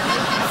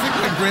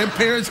my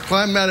grandparents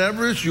climbed Mount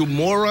Everest, you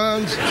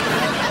morons?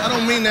 I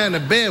don't mean that in a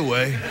bad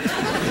way.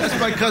 That's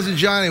my cousin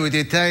Johnny with the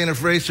Italian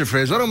eraser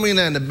phrase. I don't mean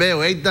that in a bad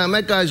way. Hey, Don,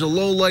 that guy's a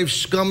low-life,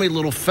 scummy,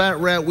 little fat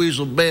rat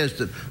weasel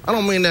bastard. I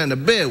don't mean that in a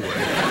bad way.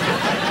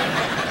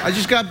 I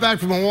just got back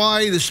from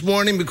Hawaii this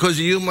morning because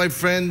of you, my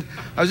friend.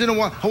 I was in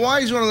Hawaii.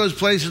 Hawaii's one of those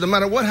places, no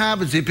matter what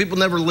happens here, people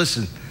never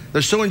listen.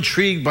 They're so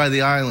intrigued by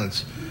the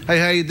islands. Hey,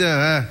 how you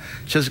doing?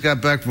 Just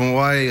got back from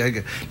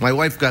Hawaii. My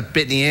wife got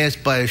bit in the ass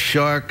by a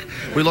shark.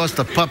 We lost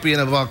a puppy in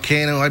a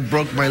volcano. I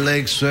broke my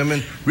leg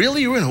swimming.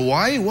 Really? You were in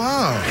Hawaii?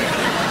 Wow.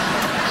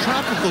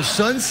 Tropical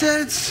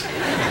sunsets?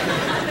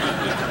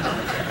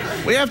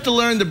 We have to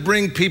learn to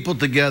bring people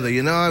together.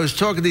 You know, I was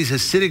talking to these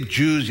Hasidic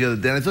Jews the other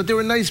day, and I thought they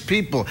were nice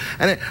people.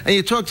 And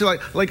you talk to,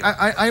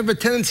 I have a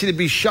tendency to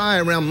be shy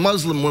around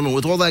Muslim women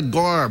with all that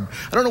garb.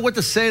 I don't know what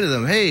to say to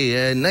them.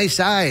 Hey, nice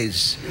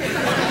eyes.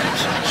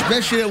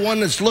 Especially the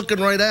one that's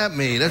looking right at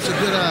me. That's a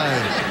good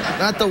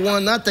eye.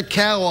 Not the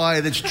cow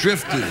eye that's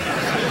drifted.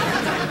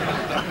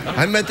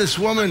 I met this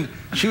woman.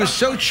 She was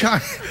so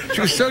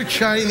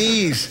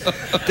Chinese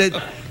that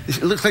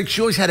it looked like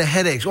she always had a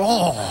headache.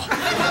 I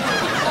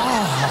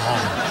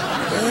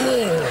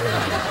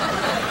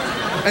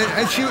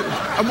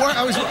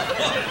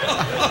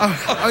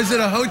was in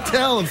a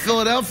hotel in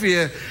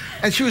Philadelphia,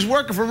 and she was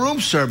working for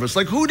room service.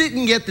 Like, who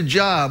didn't get the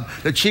job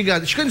that she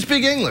got? She couldn't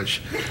speak English.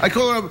 I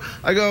call her up.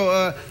 I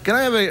go, can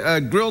I have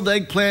a grilled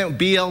eggplant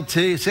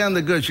BLT? It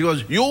sounded good. She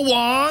goes, you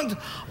want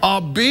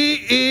a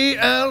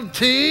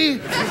BELT?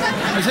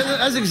 I said,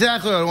 that's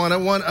exactly what I want. I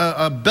want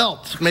a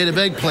belt made of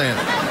eggplant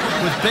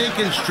with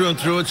bacon strewn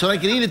through it so I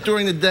can eat it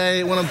during the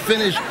day. When I'm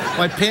finished,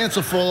 my pants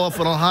will fall off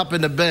and I'll hop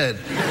into bed.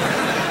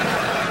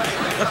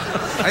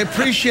 I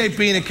appreciate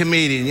being a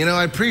comedian. You know,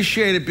 I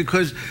appreciate it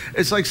because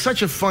it's like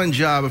such a fun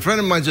job. A friend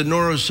of mine's a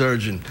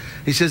neurosurgeon.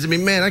 He says to me,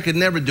 man, I could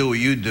never do what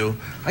you do.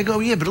 I go,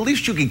 yeah, but at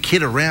least you can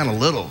kid around a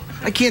little.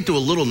 I can't do a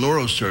little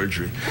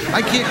neurosurgery.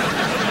 I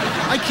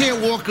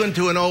can't walk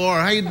into an OR.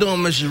 How you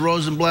doing, Mrs.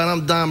 Rosenblatt?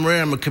 I'm Don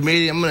Irrera. I'm a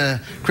comedian. I'm going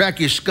to crack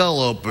your skull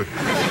open.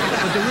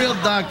 But the real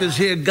doctor's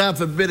here. God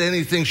forbid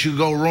anything should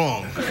go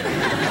wrong.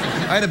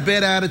 I had a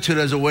bad attitude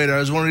as a waiter. I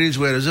was one of these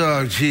waiters.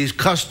 Oh, geez,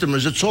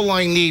 customers. It's all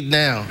I need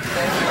now.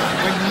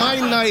 Like, my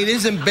night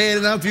isn't bad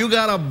enough. You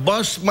got to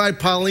bust my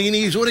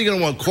Paulinis. What are you going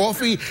to want,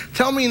 coffee?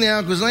 Tell me now,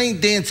 because I ain't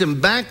dancing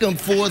back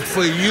and forth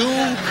for you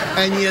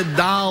and your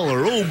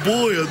dollar. Oh,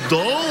 boy, $1?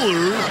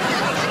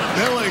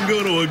 Now I can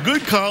go to a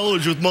good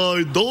college with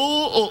my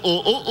dollar.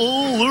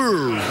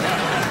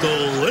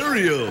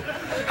 Dolario.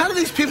 How do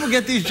these people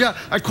get these jobs?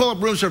 I call up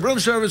room service. Room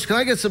service, can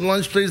I get some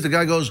lunch, please? The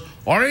guy goes,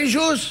 orange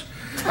juice?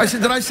 I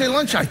said, did I say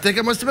lunch? I think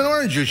it must have been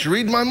orange juice. You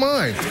read my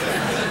mind.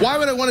 Why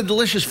would I want a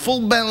delicious,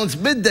 full-balanced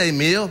midday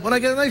meal when I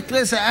get a nice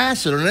glass of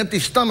acid or an empty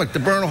stomach to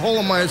burn a hole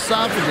in my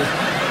esophagus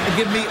and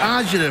give me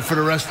agita for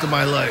the rest of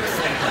my life?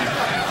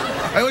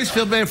 I always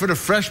feel bad for the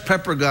fresh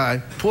pepper guy.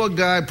 Poor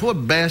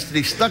bastard.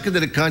 He's stuck into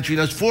the country.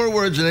 He knows 4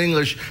 words in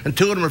English, and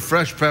 2 of them are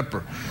fresh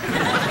pepper.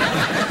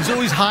 He's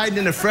always hiding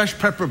in a fresh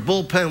pepper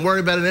bullpen,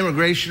 worried about an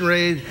immigration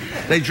raid.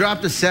 They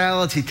drop the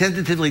salads. He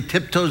tentatively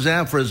tiptoes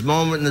out for his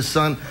moment in the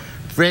sun.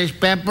 Fresh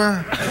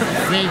pepper?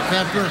 Fresh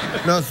pepper?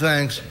 No,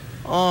 thanks.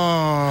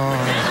 Oh.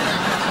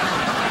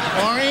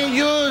 Orange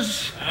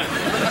juice?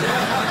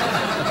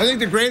 I think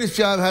the greatest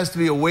job has to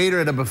be a waiter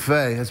at a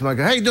buffet. That's my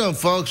guy. How you doing,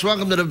 folks?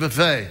 Welcome to the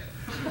buffet.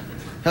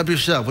 Help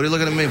yourself. What are you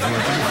looking at me for? It's a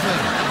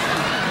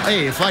buffet.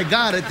 Hey, if I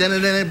got it, then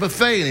it ain't a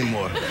buffet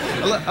anymore.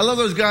 I love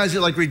those guys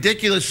that like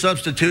ridiculous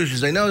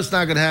substitutions. They know it's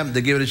not going to happen.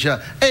 They give it a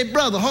shot. Hey,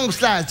 brother, home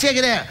slice, check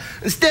it out.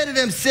 Instead of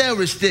them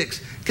celery sticks,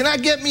 can I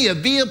get me a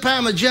veal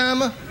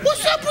parmigiana?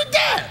 What's up with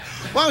that?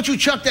 Why don't you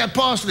chuck that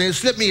parsley and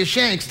slip me a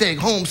shank steak,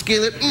 home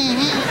skillet?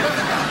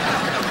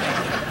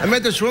 I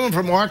met this woman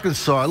from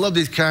Arkansas. I love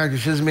these characters.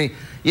 She says to me,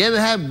 you ever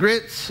have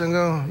grits? I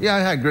go, yeah, I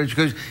had grits. She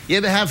goes, you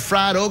ever have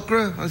fried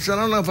okra? I said,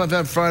 I don't know if I've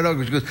had fried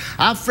okra. She goes,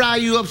 I'll fry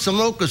you up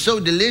some okra so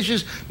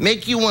delicious,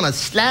 make you want to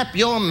slap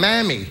your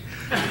mammy.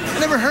 I've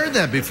never heard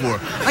that before.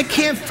 I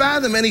can't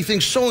fathom anything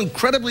so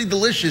incredibly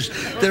delicious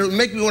that it would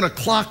make me want to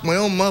clock my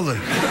own mother.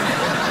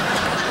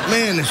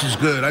 Man, this is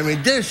good. I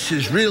mean, this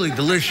is really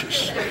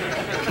delicious.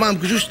 Mom,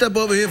 could you step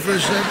over here for a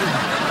second?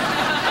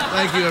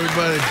 Thank you,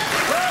 everybody.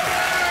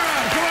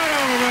 Come on,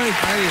 everybody.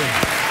 How are you?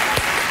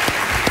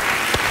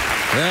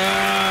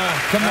 Yeah,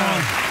 come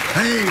on.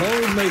 Hey,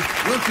 Hold me.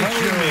 look at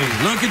you.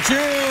 Look at you.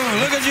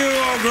 Look at you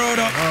all grown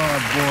up. Oh,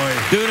 boy.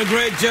 Doing a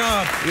great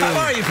job. Yeah. How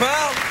are you,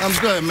 pal? I'm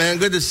good, man.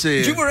 Good to see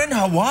you. You were in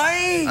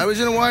Hawaii? I was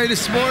in Hawaii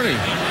this morning.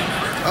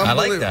 I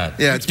like that.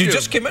 Yeah, it's You beautiful.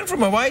 just came in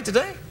from Hawaii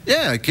today?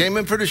 Yeah, I came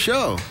in for the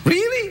show.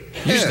 Really?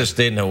 You should have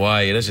stayed in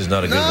Hawaii. This is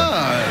not a good one.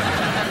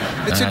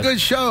 No, it's a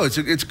good show.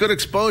 It's good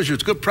exposure.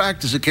 It's good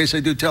practice in case I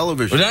do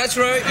television. Well, that's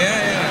right.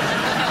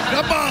 Yeah.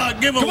 Come on,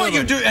 give them. Come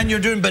on, you're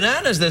doing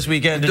bananas this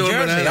weekend in Doing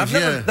Jersey.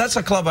 bananas, That's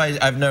a club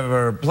I've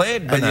never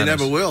played. Bananas. And you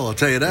never will, I'll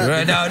tell you that.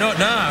 Right, no.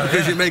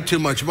 Because you make too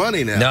much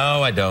money now.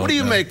 No, I don't. What do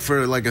you make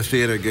for like a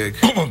theater gig?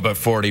 About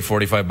 40,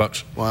 45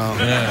 bucks. Wow.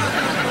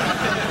 Yeah.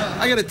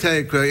 I got to tell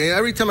you, Craig,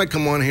 every time I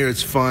come on here,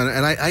 it's fun,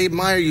 and I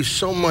admire you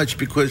so much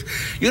because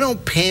you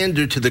don't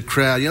pander to the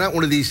crowd. You're not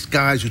one of these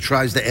guys who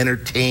tries to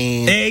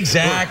entertain.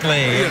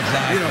 Exactly.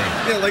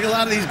 Like a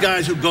lot of these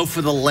guys who go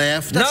for the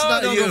laugh. That's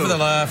not don't you. go for the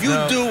laugh. You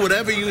do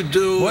whatever you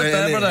do.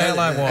 Whatever the hell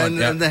I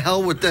want. And the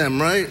hell with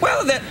them, right?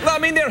 Well,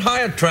 they're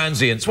hired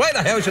transients. Why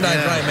the hell should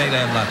I try and make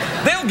them laugh?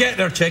 They'll get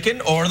their chicken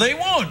or they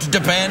won't,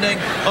 depending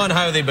on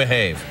how they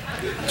behave.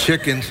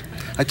 Chickens.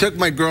 I took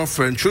my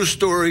girlfriend, true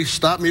story,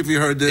 stop me if you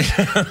heard this,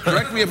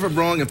 correct me if I'm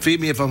wrong, and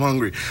feed me if I'm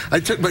hungry. I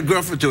took my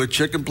girlfriend to a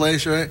chicken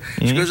place, right?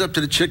 She goes up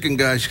to the chicken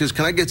guy, she goes,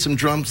 can I get some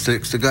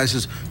drumsticks? The guy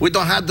says, we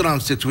don't have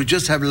drumsticks, we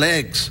just have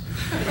legs.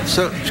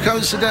 So she comes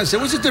and sits down and says,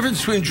 what's the difference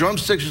between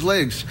drumsticks and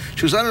legs?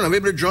 She goes, I don't know,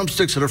 maybe the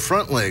drumsticks are the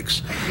front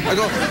legs. I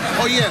go,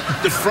 oh yeah,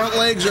 the front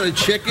legs on a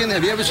chicken?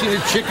 Have you ever seen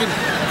a chicken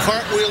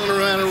cartwheeling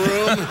around a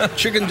room?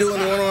 Chicken doing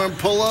one-arm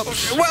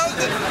pull-ups? Well,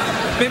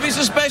 maybe it's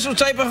a special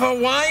type of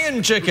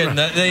Hawaiian chicken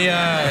that they,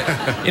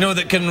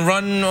 that can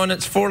run on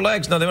its four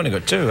legs. No, they've only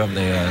got two, haven't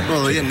they?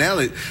 Well, yeah, now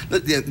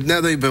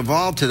they've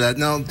evolved to that.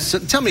 Now,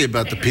 tell me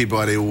about the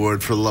Peabody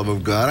Award, for the love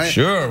of God.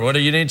 Sure, what do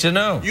you need to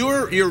know?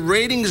 Your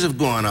ratings have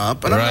gone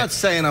up, and I'm not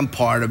saying I'm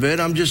part of it.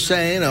 I'm just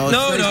saying, No,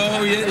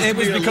 it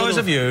was because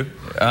of you.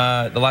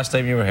 The last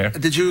time you were here.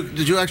 Did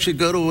you actually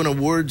go to an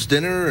awards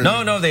dinner?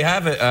 No, they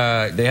have it.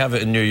 They have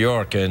it in New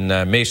York, and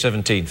May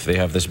 17th. They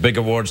have this big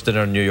awards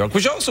dinner in New York,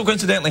 which also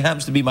coincidentally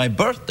happens to be my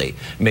birthday,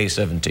 May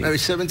 17th. May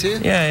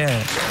 17th? Yeah.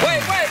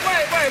 Wait. Whoa,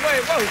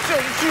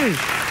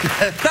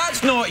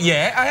 that's not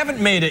yet. I haven't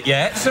made it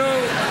yet, so.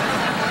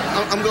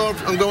 I'm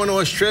going to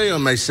Australia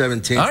on May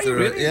 17th. Are you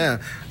really?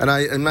 Yeah. And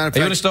as a matter of fact, are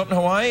you going to stop in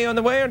Hawaii on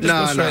the way, or just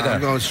go straight there?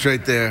 I'm going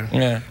straight there.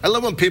 Yeah. I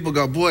love when people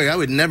go, boy, I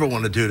would never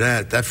want to do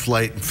that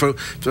flight.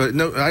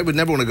 I would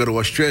never want to go to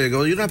Australia. I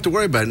go, you don't have to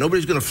worry about it.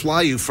 Nobody's going to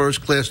fly you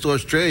first class to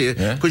Australia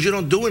because you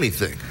don't do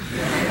anything.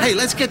 Hey,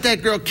 let's get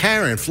that girl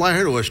Karen, fly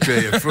her to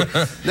Australia.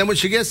 Then when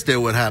she gets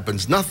there, what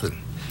happens? Nothing.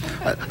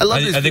 I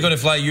love this. Are they going to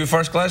fly you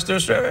first class to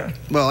Australia?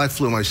 Well, I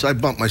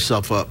bumped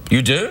myself up.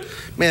 You do?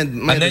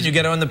 Man, and then you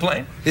get on the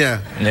plane?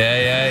 Yeah.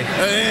 Yeah.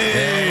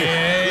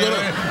 Hey.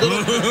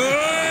 Little bit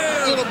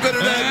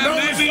of that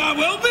nose. Maybe I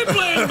will be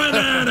playing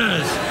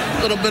bananas.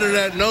 Little bit of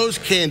that nose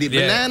candy.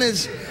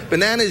 Bananas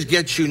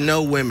get you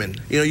no women.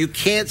 You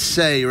can't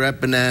say you're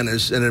at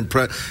Bananas and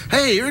impress.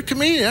 Hey, you're a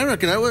comedian. I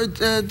reckon I would.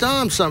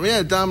 Dom something.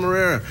 Yeah, Dom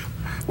Irrera.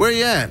 Where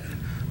you at?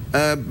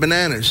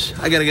 Bananas.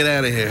 I got to get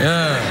out of here.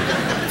 Yeah.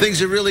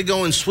 Things are really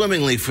going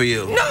swimmingly for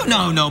you.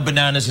 No.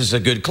 Bananas is a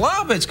good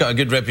club. It's got a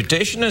good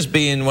reputation as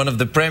being one of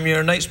the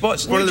premier night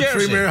spots in New Jersey. One of the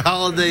premier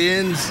Holiday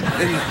Inns in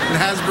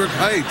Hasbrook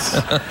Heights.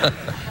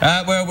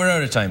 Well, we're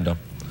out of time, Dom.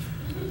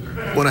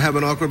 Want to have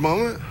an awkward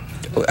moment?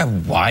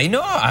 Why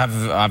not?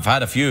 I've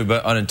had a few,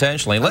 but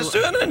unintentionally. Let's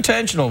do an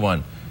intentional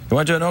one. You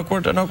want to do an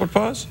awkward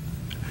pause?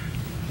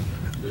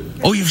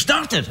 Oh, you've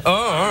started. Oh,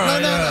 all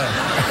right. No.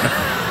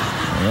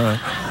 All right.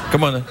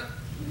 Come on then.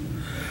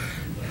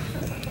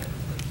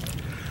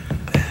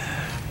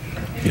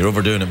 You're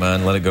overdoing it,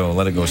 man. Let it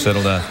go.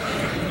 Settle down.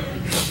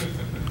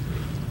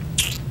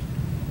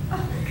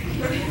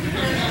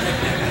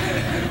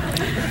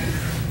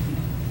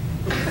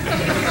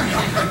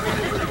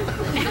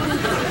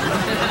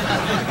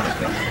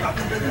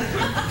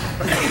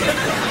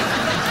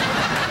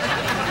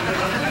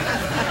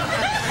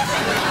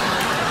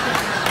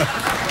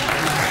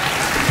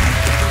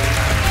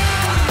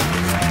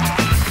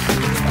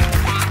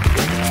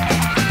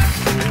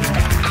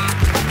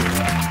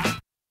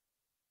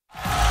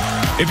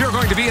 If you're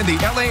going to be in the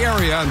LA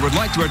area and would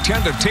like to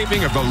attend a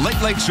taping of The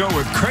Late Late Show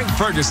with Craig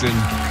Ferguson,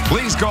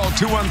 please call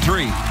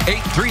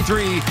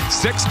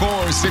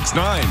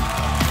 213-833-6469.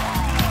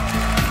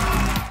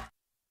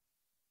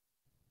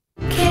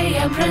 Que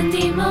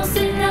aprendimos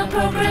en el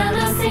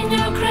programa,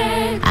 señor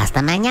Craig.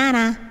 Hasta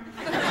mañana.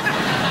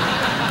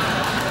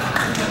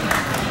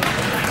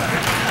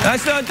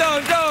 That's not,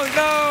 don't,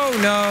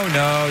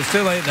 no, it's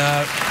too late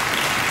now.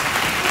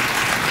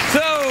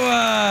 So,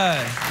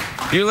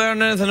 you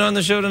learn anything on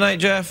the show tonight,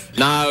 Jeff?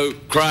 No,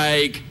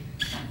 Craig.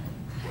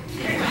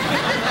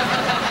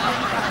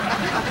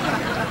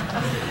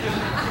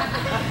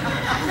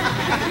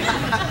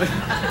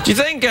 Do you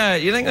think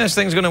this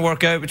thing's going to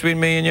work out between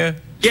me and you?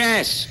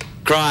 Yes,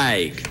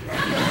 Craig.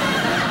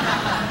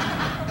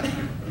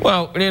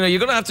 Well, you're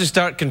going to have to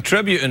start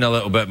contributing a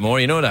little bit more,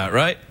 you know that,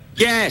 right?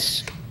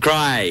 Yes,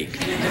 Craig.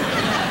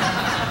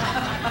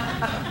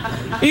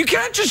 You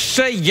can't just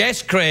say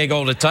yes, Craig,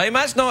 all the time.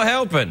 That's not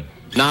helping.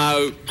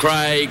 No,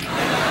 Craig.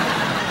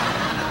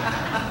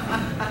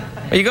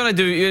 You're going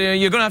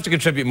to have to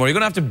contribute more. You're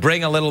going to have to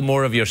bring a little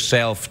more of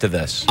yourself to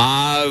this.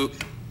 Oh,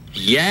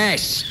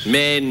 yes,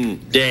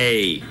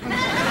 Mindy.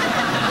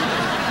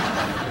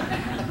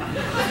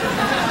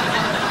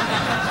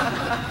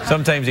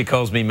 Sometimes he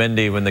calls me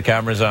Mindy when the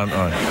cameras aren't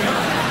on.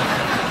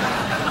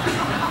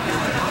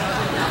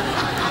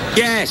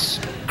 Yes,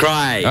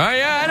 Craig. Oh,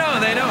 yeah, I know.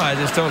 They know. I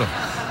just told them.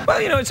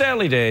 Well, you know, it's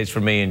early days for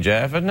me and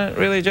Jeff, isn't it?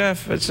 Really,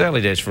 Jeff? It's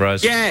early days for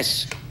us.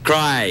 Yes,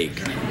 Craig.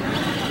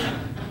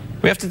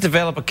 We have to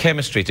develop a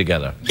chemistry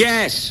together.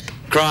 Yes,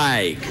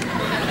 Craig.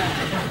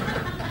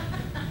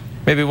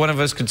 Maybe one of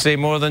us could say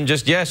more than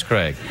just yes,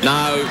 Craig.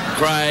 No,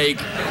 Craig.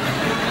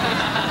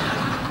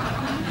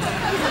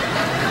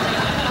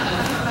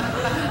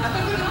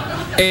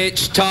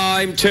 It's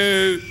time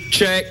to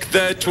check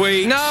the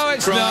tweets. No,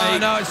 it's Craig.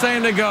 not. No, it's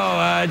time to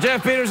go.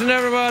 Jeff Peterson,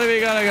 everybody,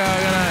 we gotta go.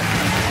 Good night.